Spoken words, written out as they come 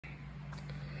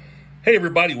Hey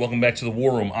everybody, welcome back to the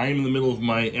War Room. I am in the middle of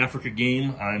my Africa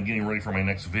game. I'm getting ready for my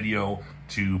next video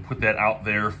to put that out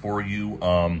there for you.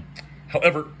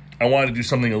 However, I wanted to do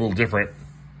something a little different.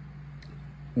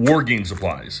 War game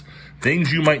supplies.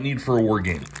 Things you might need for a war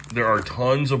game. There are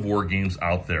tons of war games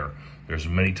out there. There's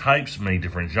many types, many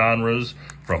different genres,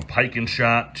 from pike and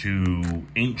shot to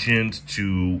ancient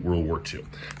to World War II.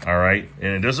 All right,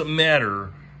 and it doesn't matter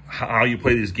how you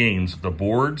play these games. The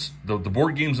boards, the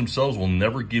board games themselves will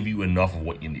never give you enough of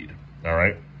what you need. All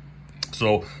right,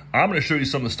 so I'm going to show you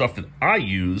some of the stuff that I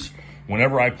use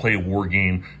whenever I play a war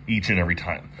game each and every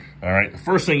time. All right, the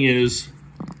first thing is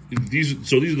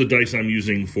these are the dice I'm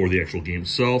using for the actual game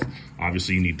itself.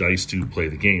 Obviously, you need dice to play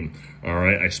the game. All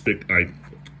right, I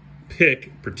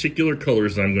pick particular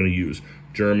colors that I'm going to use,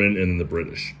 German and then the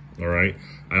British. All right,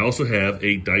 I also have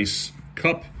a dice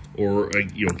cup, or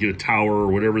get a tower or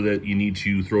whatever that you need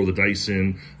to throw the dice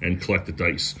in and collect the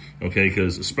dice. Okay,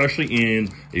 because especially in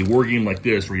a war game like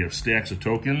this where you have stacks of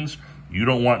tokens, you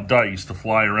don't want dice to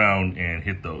fly around and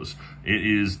hit those. It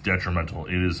is detrimental.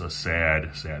 It is a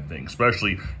sad, sad thing,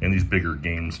 especially in these bigger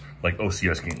games like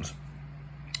OCS games.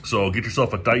 So get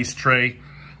yourself a dice tray,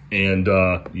 and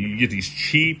you get these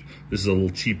cheap. This is a little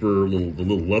cheaper, the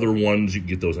little leather ones. You can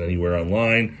get those anywhere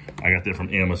online. I got that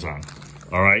from Amazon.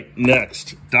 All right,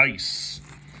 next, dice.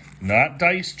 Not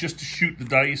dice just to shoot the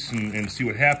dice and see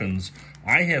what happens.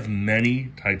 I have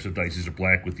many types of dice. These are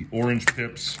black with the orange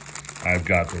pips. I've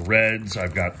got the reds.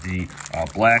 I've got the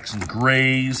blacks and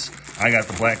grays. I got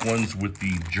the black ones with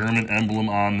the German emblem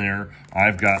on there.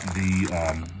 I've got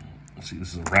the, let's see,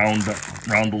 this is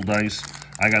a roundel dice.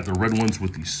 I got the red ones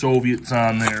with the Soviets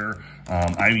on there.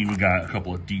 I've even got a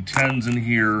couple of D10s in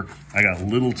here. I got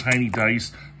little tiny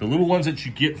dice. The little ones that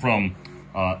you get from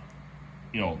the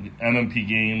MMP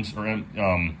games, or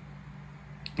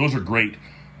those are great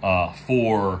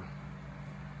for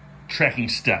tracking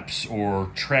steps or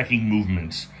tracking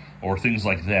movements or things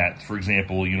like that. For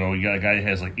example, you got a guy that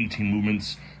has like 18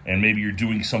 movements and maybe you're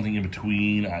doing something in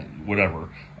between, whatever.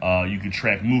 You can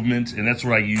track movement, and that's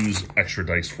what I use extra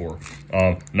dice for.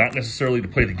 Not necessarily to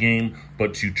play the game,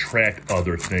 but to track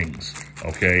other things,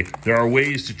 okay? There are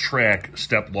ways to track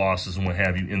step losses and what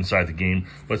have you inside the game,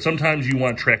 but sometimes you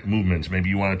want to track movements. Maybe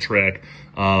you want to track,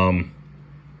 I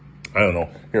don't know.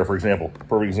 Here, for example,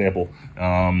 perfect example.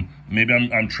 Maybe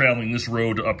I'm traveling this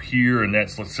road up here, and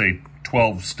that's, let's say,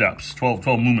 12 steps, 12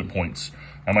 movement points.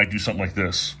 I might do something like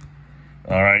this.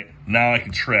 All right, now I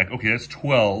can track, okay, that's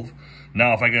 12.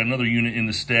 Now, if I got another unit in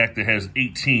the stack that has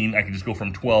 18, I can just go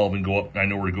from 12 and go up. I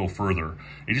know where to go further.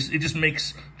 It just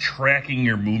makes tracking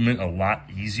your movement a lot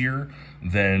easier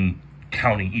than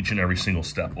counting each and every single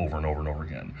step over and over and over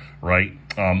again, right?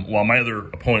 While my other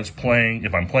opponent's playing,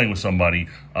 if I'm playing with somebody,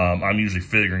 I'm usually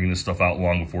figuring this stuff out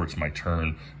long before it's my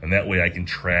turn, and that way I can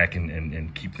track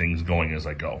and keep things going as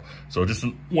I go. So just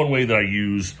one way that I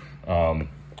use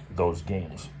those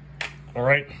games. All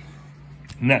right,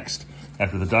 next,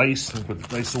 after the dice, I'll put the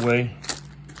dice away.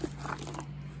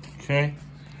 Okay,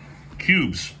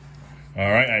 cubes. All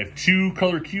right, I have two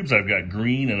color cubes. I've got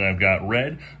green and I've got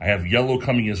red. I have yellow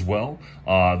coming as well.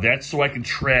 That's so I can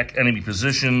track enemy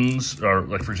positions, or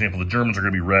like, for example, the Germans are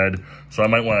gonna be red, so I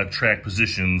might wanna track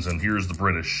positions, and here's the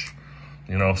British,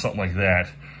 something like that.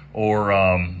 Or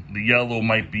the yellow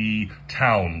might be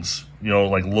towns,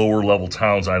 like lower level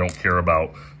towns I don't care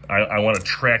about. I want to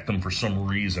track them for some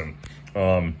reason.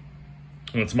 When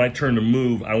it's my turn to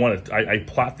move, I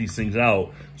plot these things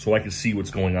out so I can see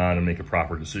what's going on and make a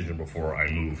proper decision before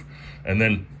I move. And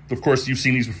then, of course, you've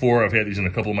seen these before. I've had these in a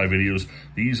couple of my videos.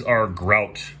 These are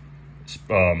grout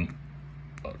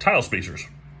tile spacers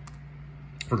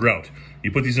for grout.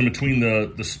 You put these in between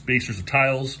the spacers of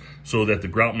tiles so that the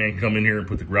grout man can come in here and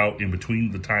put the grout in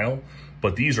between the tile.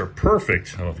 But these are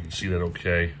perfect. I don't know if you can see that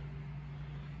okay.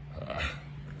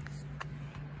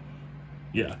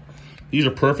 Yeah, these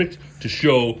are perfect to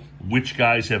show which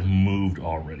guys have moved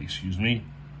already. Excuse me.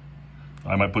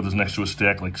 I might put this next to a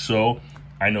stack like so.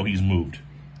 I know he's moved.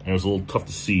 And it was a little tough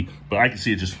to see, but I can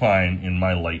see it just fine in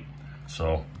my light.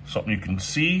 So, something you can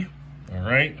see. All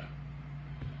right.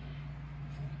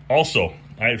 Also,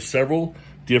 I have several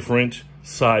different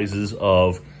sizes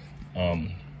of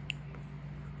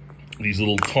these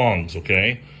little tongs,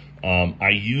 okay? I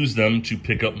use them to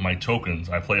pick up my tokens.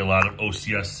 I play a lot of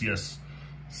OCS,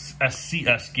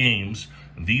 SCS games.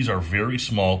 These are very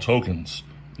small tokens,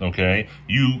 okay?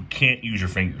 You can't use your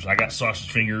fingers. I got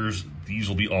sausage fingers. These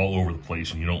will be all over the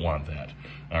place, and you don't want that,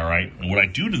 all right? And what I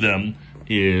do to them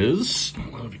is, I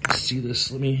don't know if you can see this.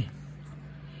 Let me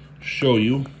show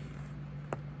you.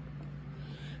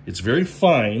 It's very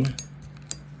fine,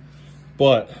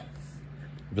 but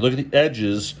if you look at the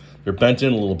edges, they're bent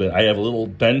in a little bit. I have a little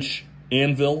bench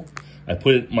anvil. I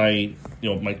put my,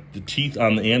 the teeth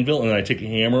on the anvil, and then I take a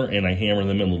hammer and I hammer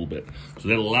them in a little bit. So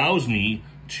that allows me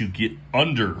to get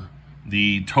under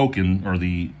the token or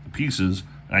the pieces,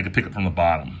 and I can pick it from the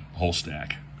bottom, the whole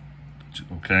stack.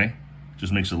 Okay?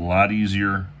 Just makes it a lot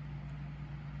easier.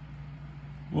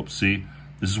 Whoops, see?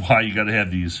 This is why you got to have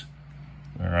these.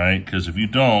 All right? Because if you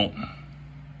don't,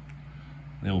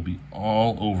 they will be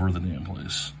all over the damn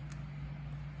place.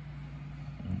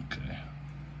 Okay.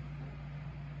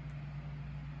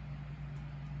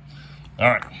 All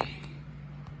right.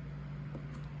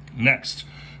 Next,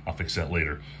 I'll fix that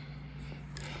later.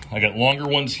 I got longer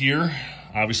ones here,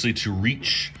 obviously to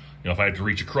reach. If I have to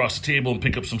reach across the table and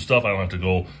pick up some stuff, I don't have to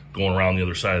go going around the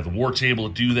other side of the war table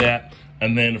to do that.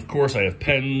 And then, of course, I have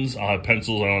pens. I'll have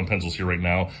pencils. I don't have pencils here right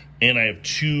now. And I have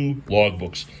 2 log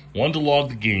books. One to log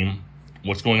the game,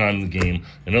 what's going on in the game.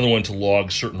 Another one to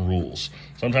log certain rules.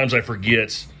 Sometimes I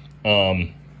forget.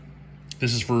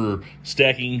 This is for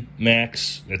stacking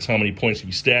max. That's how many points can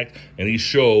be stacked. And these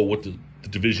show what the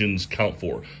divisions count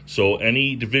for. So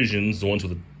any divisions, the ones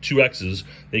with the 2 X's,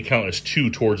 they count as 2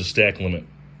 towards the stack limit.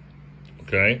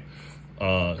 Okay?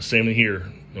 Same thing here.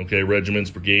 Okay, regiments,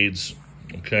 brigades.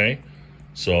 Okay?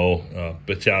 So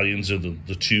battalions are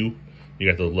the 2. You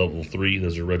got the level 3.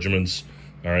 Those are regiments.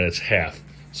 All right, that's half.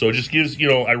 So it just gives,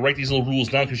 I write these little rules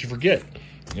down because you forget.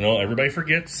 Everybody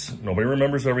forgets. Nobody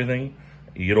remembers everything.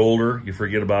 You get older, you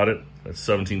forget about it. That's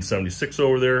 1776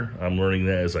 over there. I'm learning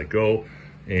that as I go.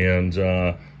 And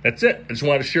that's it. I just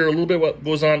wanted to share a little bit what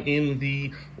goes on in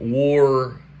the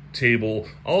war table.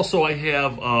 Also, I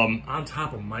have on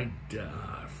top of my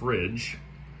fridge,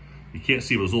 you can't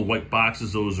see those little white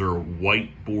boxes. Those are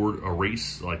whiteboard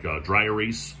erase, like dry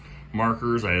erase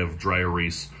markers. I have dry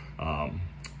erase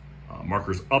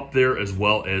markers up there, as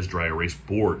well as dry erase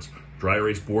boards. Dry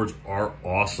erase boards are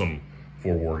awesome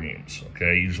for war games.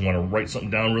 Okay, you just want to write something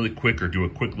down really quick, or do a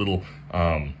quick little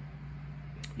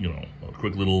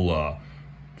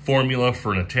formula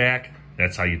for an attack.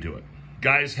 That's how you do it.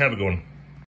 Guys, have a good one.